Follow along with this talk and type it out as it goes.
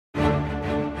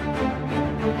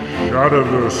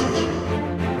Shadiversity.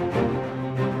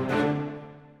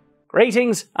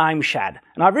 Greetings, I'm Shad,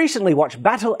 and I've recently watched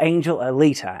Battle Angel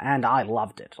Alita, and I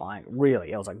loved it. Like,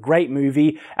 really, it was a great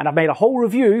movie, and I've made a whole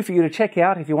review for you to check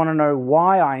out if you want to know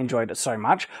why I enjoyed it so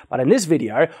much. But in this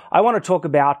video, I want to talk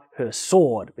about her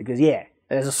sword, because yeah,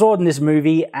 there's a sword in this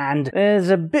movie, and there's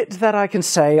a bit that I can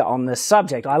say on this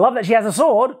subject. I love that she has a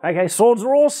sword. Okay, swords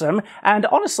are awesome. And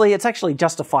honestly, it's actually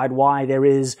justified why there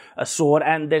is a sword,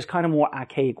 and there's kind of more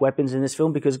archaic weapons in this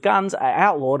film because guns are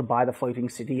outlawed by the floating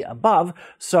city above.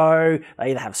 So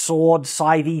they either have swords,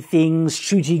 scythe things,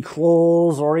 shooty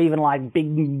claws, or even like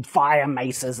big fire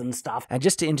maces and stuff. And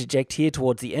just to interject here,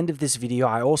 towards the end of this video,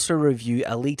 I also review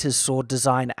Alita's sword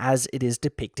design as it is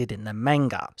depicted in the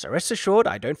manga. So rest assured,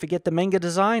 I don't forget the manga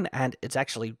design, and it's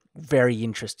actually very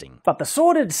interesting. But the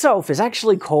sword itself is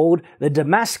actually called the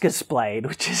Damascus Blade,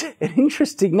 which is an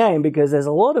interesting name because there's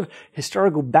a lot of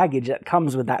historical baggage that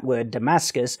comes with that word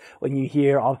Damascus when you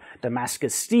hear of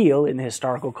Damascus steel in the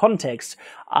historical context.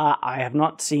 I have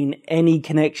not seen any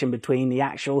connection between the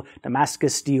actual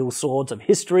Damascus steel swords of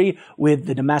history with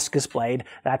the Damascus Blade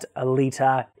that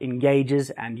Alita engages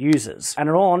and uses. And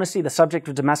in all honesty, the subject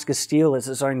of Damascus steel is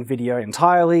its own video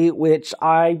entirely, which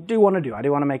I do want to do. I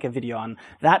do want to make a video on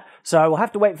that. So we'll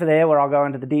have to wait for there where I'll go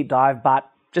into the deep dive, but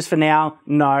just for now,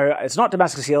 no, it's not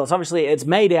Damascus steel. It's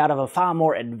made out of a far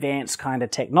more advanced kind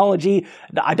of technology.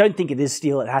 I don't think it is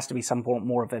steel. It has to be some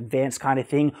more of an advanced kind of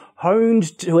thing,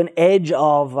 honed to an edge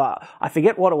of, I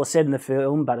forget what it was said in the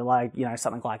film, but like, you know,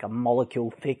 something like a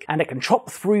molecule thick, and it can chop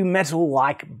through metal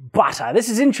like butter. This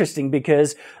is interesting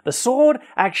because the sword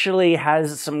actually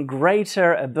has some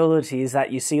greater abilities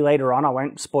that you see later on. I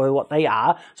won't spoil what they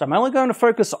are. So I'm only going to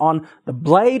focus on the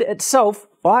blade itself,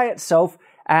 by itself,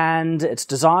 and its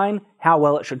design, how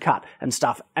well it should cut and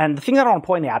stuff. And the thing that I want to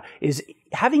point out is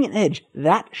having an edge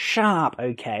that sharp,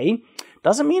 okay,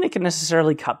 doesn't mean it can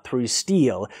necessarily cut through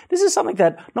steel. This is something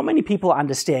that not many people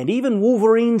understand. Even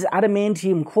Wolverine's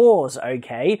adamantium claws,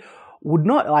 okay, would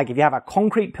not, like if you have a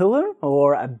concrete pillar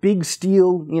or a big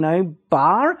steel, you know,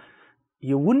 bar,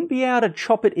 you wouldn't be able to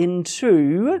chop it in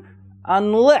two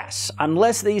unless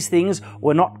these things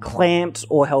were not clamped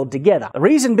or held together. The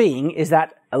reason being is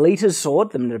that Alita's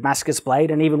sword, the Damascus Blade,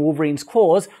 and even Wolverine's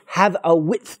claws have a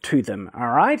width to them,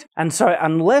 alright? And so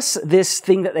unless this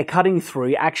thing that they're cutting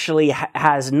through actually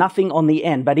has nothing on the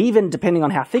end, but even depending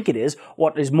on how thick it is,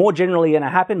 what is more generally going to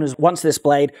happen is once this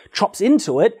blade chops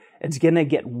into it, it's going to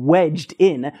get wedged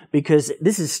in because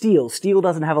this is steel. Steel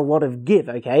doesn't have a lot of give,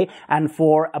 okay? And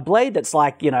for a blade that's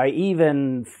like, you know,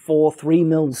 even 3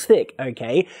 mils thick,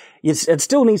 okay, it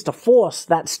still needs to force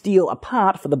that steel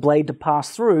apart for the blade to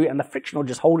pass through, and the friction will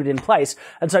just hold it in place.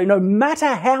 And so no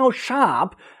matter how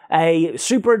sharp a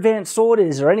super advanced sword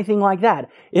is or anything like that,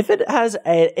 if it has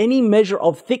any measure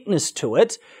of thickness to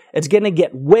it, it's going to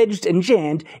get wedged and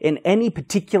jammed in any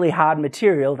particularly hard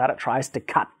material that it tries to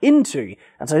cut into.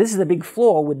 And so this is the big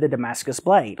flaw with the Damascus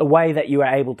Blade. The way that you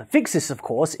are able to fix this, of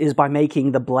course, is by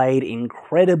making the blade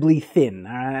incredibly thin,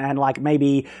 and like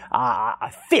maybe a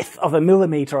fifth of a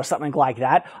millimeter or something like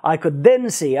that. I could then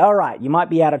see, all right, you might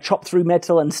be able to chop through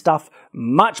metal and stuff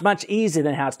much, much easier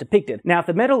than how it's depicted. Now, if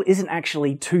the metal isn't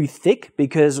actually too thick,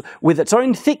 because with its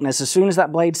own thickness, as soon as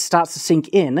that blade starts to sink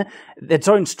in, its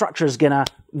own structure is gonna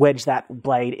wedge that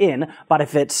blade in. But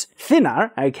if it's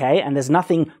thinner, okay, and there's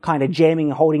nothing kind of jamming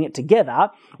and holding it together,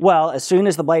 well, as soon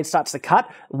as the blade starts to cut,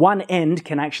 one end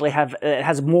can actually it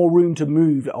has more room to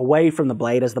move away from the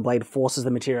blade as the blade forces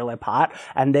the material apart,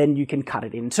 and then you can cut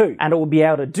it in two. And it will be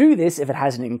able to do this if it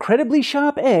has an incredibly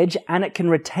sharp edge, and it can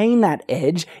retain that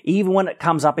edge even when it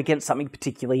comes up against something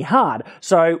particularly hard.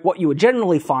 So what you would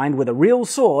generally find with a real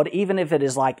sword, even if it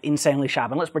is like insanely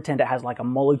sharp, and let's pretend it has like a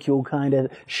molecule kind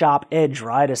of sharp edge,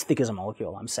 right? As thick as a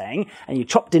molecule, I'm saying, and you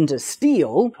chopped into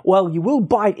steel, well, you will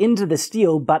bite into the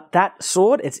steel, but that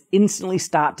sword, it's instantly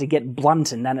start to get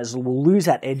blunted, and it will lose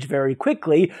that edge very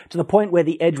quickly to the point where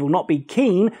the edge will not be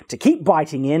keen to keep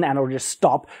biting in, and it'll just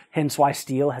stop, hence why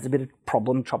steel has a bit of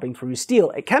problem chopping through steel.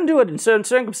 It can do it in certain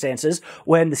circumstances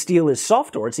when the steel is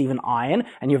soft or it's even iron,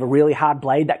 and you have a really hard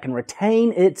blade that can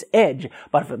retain its edge,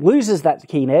 but if it loses that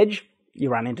keen edge, you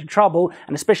run into trouble,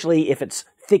 and especially if it's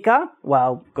thicker,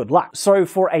 well, good luck. So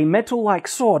for a metal-like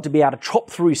sword to be able to chop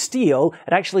through steel,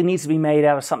 it actually needs to be made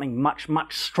out of something much,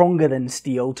 much stronger than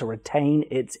steel to retain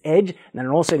its edge, and then it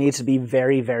also needs to be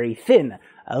very, very thin.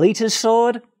 Alita's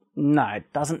sword, No,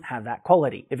 it doesn't have that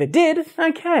quality. If it did,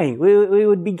 okay, we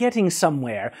would be getting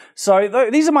somewhere. So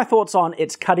these are my thoughts on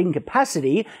its cutting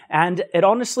capacity, and it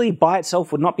honestly by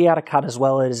itself would not be able to cut as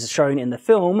well as shown in the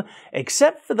film,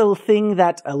 except for the thing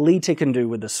that Alita can do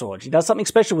with the sword. She does something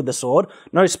special with the sword.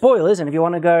 No spoilers, and if you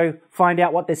want to go find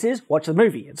out what this is, watch the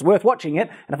movie. It's worth watching it,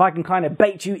 and if I can kind of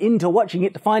bait you into watching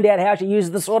it to find out how she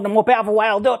uses the sword in a more powerful way,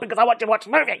 I'll do it because I want you to watch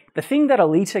the movie. The thing that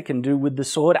Alita can do with the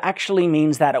sword actually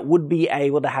means that it would be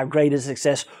able to have greater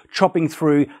success chopping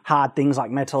through hard things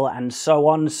like metal and so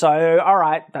on. So,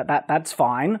 alright, that's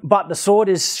fine. But the sword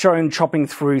is shown chopping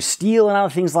through steel and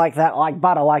other things like that, like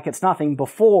butter, like it's nothing,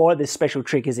 before this special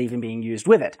trick is even being used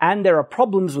with it. And there are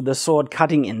problems with the sword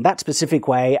cutting in that specific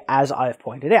way, as I've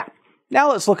pointed out.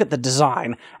 Now let's look at the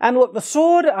design. And look, the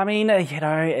sword, I mean,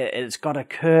 it's got a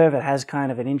curve, it has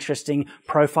kind of an interesting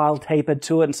profile tapered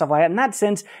to it and stuff like that. In that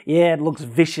sense, yeah, it looks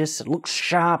vicious, it looks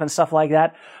sharp and stuff like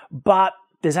that. But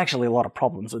there's actually a lot of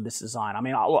problems with this design. I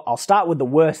mean, I'll start with the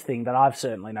worst thing that I've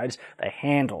certainly noticed, the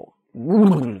handle.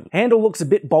 Handle looks a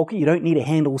bit bulky. You don't need a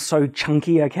handle so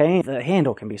chunky, okay? The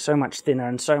handle can be so much thinner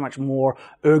and so much more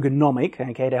ergonomic,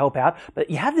 okay, to help out.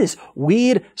 But you have this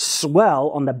weird swell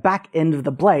on the back end of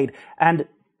the blade, and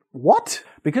what?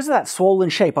 Because of that swollen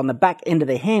shape on the back end of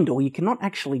the handle, you cannot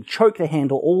actually choke the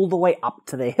handle all the way up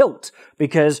to the hilt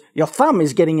because your thumb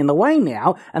is getting in the way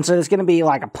now, and so there's going to be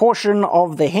like a portion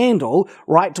of the handle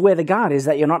right to where the guard is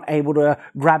that you're not able to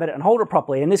grab it and hold it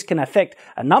properly, and this can affect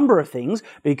a number of things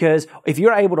because if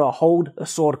you're able to hold a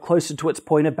sword closer to its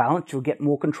point of balance, you'll get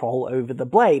more control over the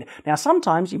blade. Now,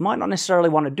 sometimes you might not necessarily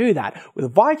want to do that.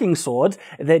 With Viking swords,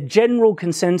 the general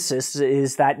consensus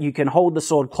is that you can hold the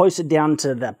sword closer down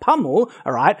to the pummel,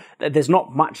 alright? There's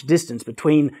not much distance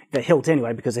between the hilt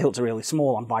anyway, because the hilts are really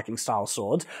small on Viking-style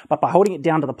swords, but by holding it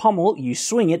down to the pummel, you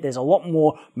swing it, there's a lot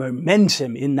more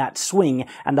momentum in that swing,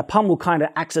 and the pummel kind of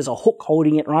acts as a hook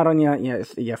holding it right on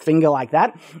your finger like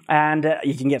that, and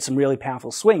you can get some really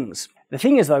powerful swings. The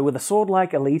thing is, though, with a sword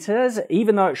like Alita's,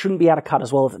 even though it shouldn't be able to cut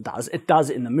as well as it does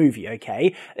in the movie,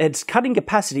 okay? Its cutting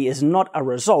capacity is not a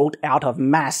result out of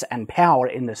mass and power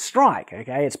in the strike,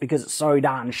 okay? It's because it's so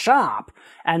darn sharp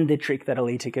and the trick that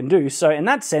Alita can do. So in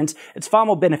that sense, it's far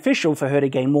more beneficial for her to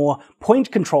gain more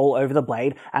point control over the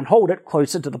blade and hold it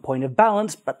closer to the point of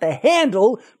balance, but the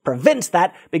handle prevents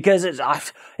that because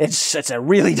it's a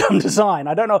really dumb design.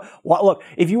 I don't know what, look,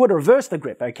 if you were to reverse the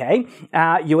grip, okay,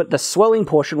 the swelling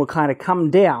portion will kind of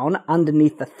come down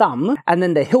underneath the thumb, and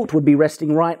then the hilt would be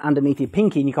resting right underneath your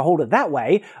pinky, and you can hold it that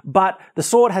way, but the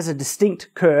sword has a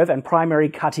distinct curve and primary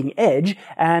cutting edge,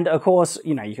 and of course,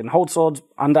 you can hold swords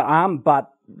underarm,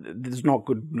 but it's not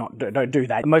good, don't do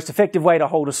that. The most effective way to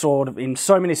hold a sword in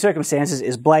so many circumstances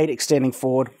is blade extending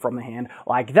forward from the hand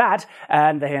like that,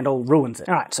 and the handle ruins it.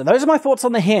 Alright, so those are my thoughts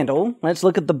on the handle. Let's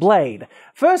look at the blade.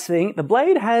 First thing, the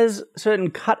blade has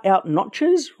certain cut-out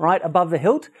notches right above the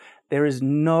hilt. There is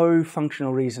no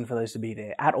functional reason for those to be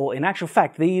there at all. In actual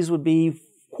fact, these would be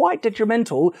quite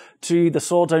detrimental to the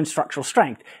sword's own structural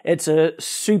strength. It's a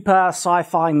super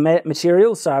sci-fi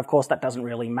material, so of course that doesn't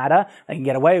really matter. They can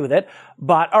get away with it.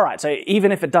 But alright, so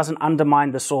even if it doesn't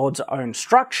undermine the sword's own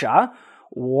structure,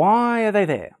 why are they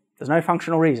there? There's no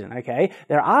functional reason, okay?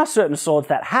 There are certain swords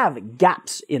that have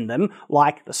gaps in them,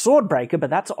 like the sword breaker,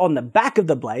 but that's on the back of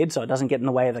the blade, so it doesn't get in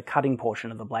the way of the cutting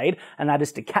portion of the blade, and that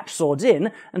is to catch swords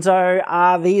in. And so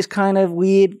are these kind of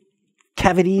weird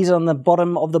cavities on the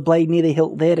bottom of the blade near the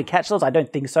hilt there to catch those? I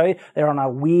don't think so. They're on a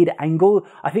weird angle.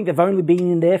 I think they've only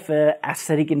been in there for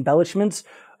aesthetic embellishments.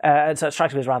 So it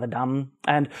strikes me as rather dumb,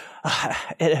 and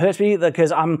it hurts me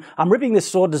because I'm ripping this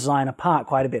sword design apart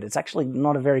quite a bit. It's actually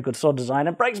not a very good sword design.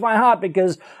 It breaks my heart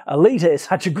because Alita is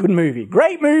such a good movie.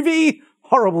 Great movie,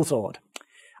 horrible sword.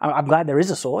 I'm glad there is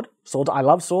a sword. Swords, I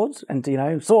love swords, and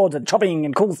swords and chopping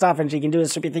and cool stuff, and she can do a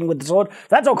stupid thing with the sword.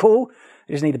 That's all cool.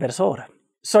 You just need a better sword.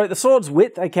 So the sword's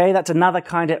width, okay, that's another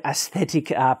kind of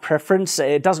aesthetic preference.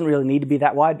 It doesn't really need to be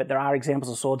that wide, but there are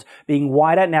examples of swords being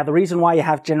wider. Now, the reason why you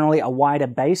have generally a wider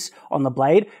base on the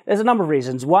blade, there's a number of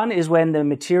reasons. One is when the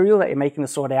material that you're making the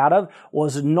sword out of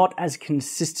was not as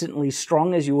consistently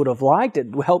strong as you would have liked. It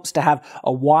helps to have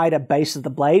a wider base of the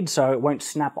blade so it won't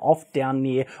snap off down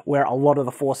near where a lot of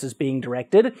the force is being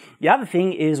directed. The other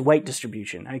thing is weight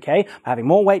distribution, okay? Having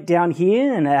more weight down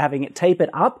here and having it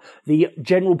tapered up, the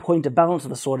general point of balance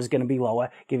of the sword is going to be lower,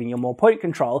 giving you more point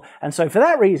control. And so for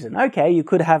that reason, okay, you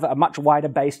could have a much wider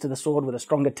base to the sword with a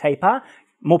stronger taper.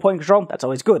 More point control, that's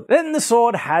always good. Then the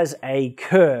sword has a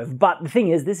curve, but the thing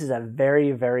is, this is a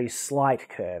very, very slight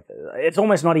curve. It's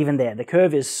almost not even there. The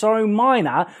curve is so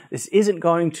minor, this isn't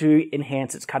going to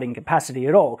enhance its cutting capacity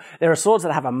at all. There are swords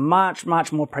that have a much,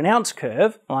 much more pronounced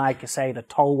curve, like, say, the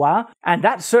Tolwa, and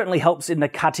that certainly helps in the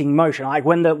cutting motion. Like,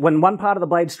 when one part of the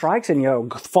blade strikes and you're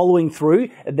following through,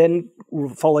 it then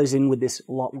follows in with this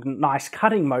nice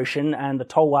cutting motion, and the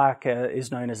Tolwa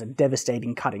is known as a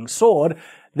devastating cutting sword.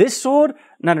 This sword,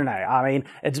 no. I mean,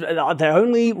 it's the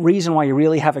only reason why you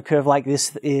really have a curve like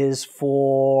this is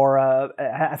for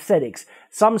aesthetics.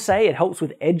 Some say it helps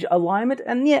with edge alignment,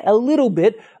 and yeah, a little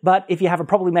bit, but if you have a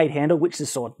properly made handle, which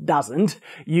this sword doesn't,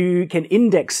 you can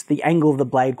index the angle of the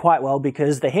blade quite well,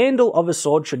 because the handle of a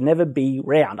sword should never be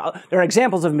round. There are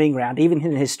examples of them being round, even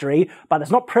in history, but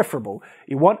it's not preferable.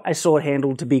 You want a sword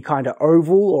handle to be kind of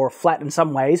oval or flat in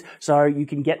some ways, so you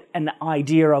can get an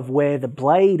idea of where the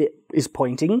blade is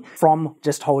pointing from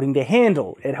just holding the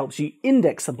handle. It helps you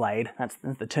index the blade. That's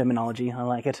the terminology. I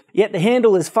like it. Yet the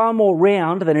handle is far more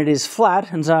round than it is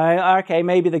flat, and so, okay,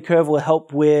 maybe the curve will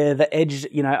help with the edge,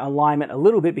 alignment a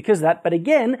little bit because of that, but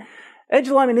again, edge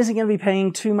alignment isn't going to be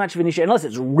paying too much of an issue unless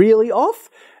it's really off.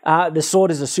 The sword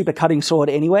is a super cutting sword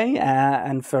anyway,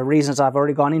 and for reasons I've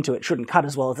already gone into, it shouldn't cut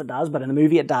as well as it does, but in the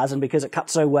movie it does, and because it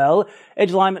cuts so well,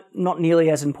 edge alignment not nearly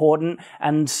as important,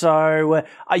 and so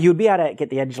you'd be able to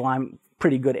get the edge alignment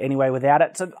pretty good anyway without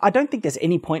it. So I don't think there's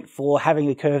any point for having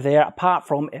the curve there apart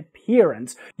from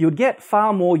appearance. You would get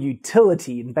far more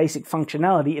utility and basic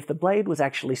functionality if the blade was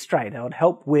actually straight. It would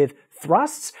help with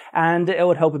thrusts, and it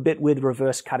would help a bit with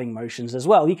reverse cutting motions as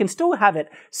well. You can still have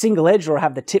it single-edged or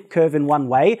have the tip curve in one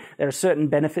way. There are certain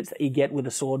benefits that you get with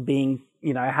a sword being,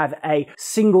 have a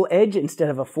single edge instead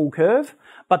of a full curve,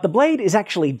 but the blade is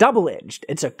actually double-edged.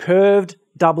 It's a curved,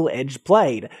 double-edged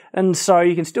blade, and so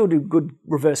you can still do good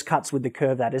reverse cuts with the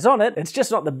curve that is on it. It's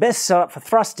just not the best setup for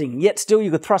thrusting, yet still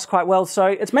you could thrust quite well, so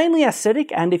it's mainly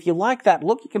aesthetic, and if you like that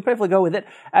look, you can perfectly go with it.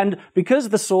 And because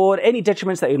the sword, any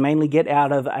detriments that you mainly get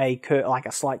out of a curve, like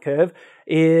a slight curve,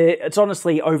 it's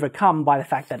honestly overcome by the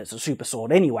fact that it's a super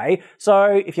sword anyway, so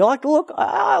if you like the look,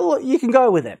 you can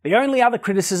go with it. The only other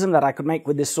criticism that I could make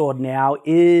with this sword now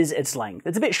is its length.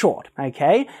 It's a bit short,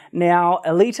 okay? Now,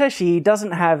 Alita, she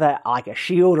doesn't have a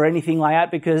shield or anything like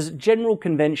that, because general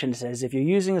convention says if you're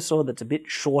using a sword that's a bit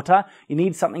shorter, you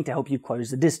need something to help you close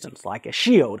the distance, like a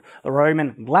shield. The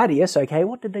Roman gladius, okay,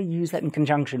 what did they use that in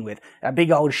conjunction with? A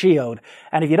big old shield.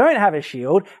 And if you don't have a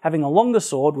shield, having a longer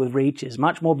sword with reach is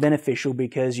much more beneficial,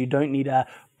 because you don't need to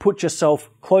put yourself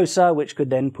closer, which could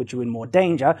then put you in more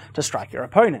danger to strike your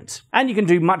opponents. And you can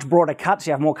do much broader cuts,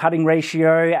 you have more cutting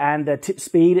ratio, and the tip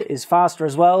speed is faster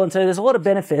as well, and so there's a lot of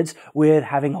benefits with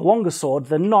having a longer sword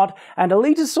than not. And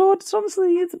Alita's sword,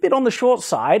 it's a bit on the short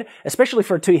side, especially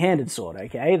for a two-handed sword,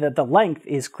 okay? The length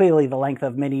is clearly the length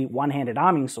of many one-handed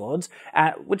arming swords,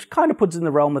 which kind of puts in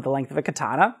the realm of the length of a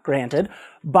katana, granted,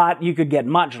 but you could get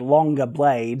much longer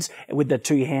blades with the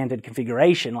two-handed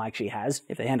configuration like she has,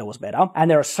 if the handle was better. And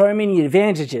there are so many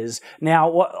advantages.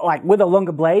 Now, like with a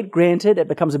longer blade, granted, it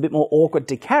becomes a bit more awkward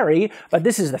to carry, but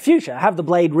this is the future. Have the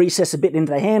blade recess a bit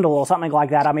into the handle or something like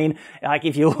that. I mean, like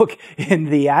if you look in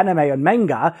the anime and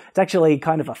manga, it's actually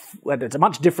kind of it's a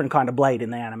much different kind of blade in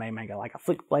the anime and manga, like a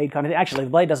flick blade kind of thing. Actually, the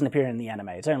blade doesn't appear in the anime.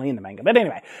 It's only in the manga. But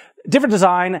anyway, different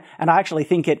design, and I actually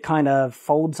think it kind of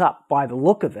folds up by the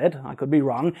look of it. I could be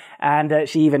wrong. And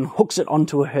she even hooks it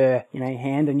onto her,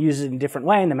 hand and uses it in a different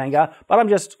way in the manga. But I'm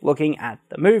just looking at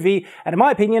the movie, and in my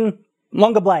opinion,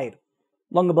 longer blade.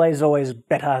 Longer blade is always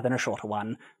better than a shorter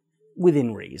one,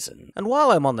 within reason. And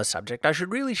while I'm on the subject, I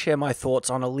should really share my thoughts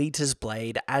on Alita's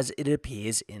blade as it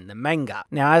appears in the manga.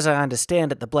 Now, as I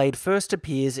understand it, the blade first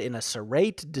appears in a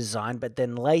serrate design, but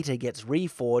then later gets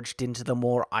reforged into the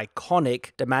more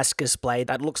iconic Damascus blade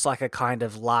that looks like a kind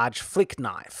of large flick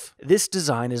knife. This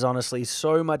design is honestly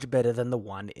so much better than the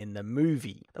one in the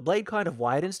movie. The blade kind of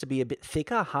widens to be a bit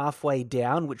thicker halfway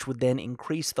down, which would then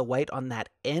increase the weight on that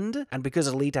end, and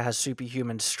because Alita has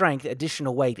superhuman strength,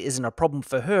 additional weight isn't a problem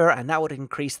for her, and that would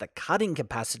increase the cutting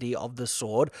capacity of the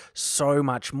sword so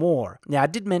much more. Now, I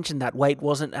did mention that weight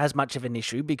wasn't as much of an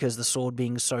issue because the sword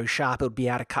being so sharp, it would be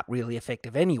able to cut really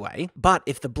effective anyway. But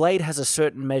if the blade has a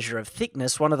certain measure of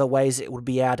thickness, one of the ways it would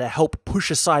be able to help push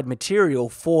aside material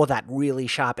for that really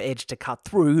sharp edge to cut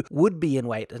through would be in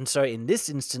weight. And so in this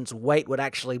instance, weight would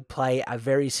actually play a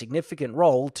very significant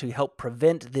role to help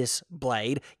prevent this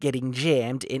blade getting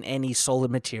jammed in any solid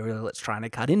material it's trying to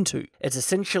cut into. It's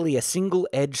essentially a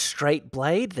single-edged straight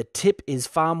blade. The tip is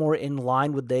far more in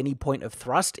line with any point of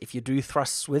thrust if you do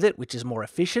thrusts with it, which is more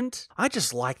efficient. I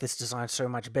just like this design so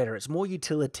much better. It's more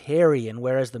utilitarian,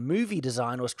 whereas the movie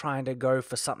design was trying to go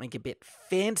for something a bit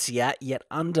fancier, yet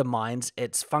undermines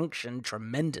its function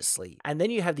tremendously. And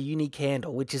then you have the unique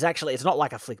handle, which is actually, it's not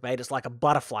like a flick blade, it's like a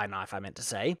butterfly knife, I meant to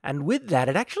say. And with that,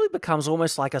 it actually becomes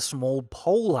almost like a small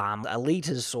polearm.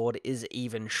 Alita's sword is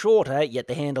even shorter, yet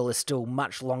the handle is still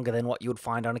much longer than what you would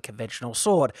find on a conventional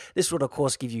sword. This would of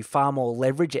course give you far more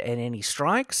leverage in any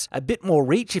strikes, a bit more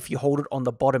reach if you hold it on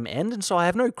the bottom end, and so I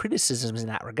have no criticisms in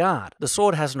that regard. The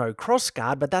sword has no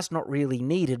crossguard, but that's not really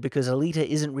needed because Alita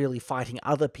isn't really fighting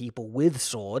other people with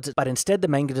swords, but instead the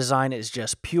manga design is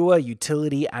just pure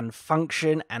utility and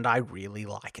function, and I really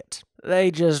like it.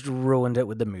 They just ruined it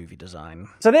with the movie design.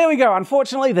 So there we go.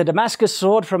 Unfortunately, the Damascus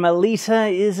sword from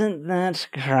Alita isn't that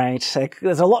great.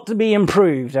 There's a lot to be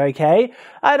improved, okay?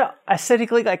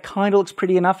 Aesthetically, that kind of looks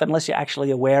pretty enough, unless you're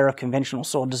actually aware of conventional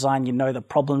sword design, you know the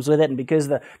problems with it, and because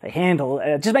the handle,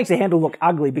 it just makes the handle look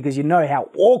ugly because you know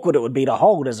how awkward it would be to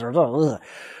hold as a result.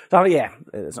 So yeah,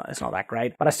 it's not that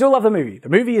great. But I still love the movie. The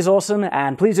movie is awesome,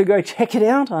 and please do go check it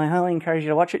out. I highly encourage you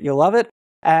to watch it. You'll love it.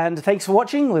 And thanks for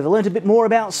watching. We've learned a bit more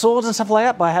about swords and stuff like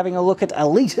that by having a look at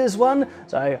Alita's one.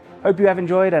 So hope you have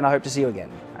enjoyed, and I hope to see you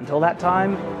again. Until that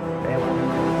time,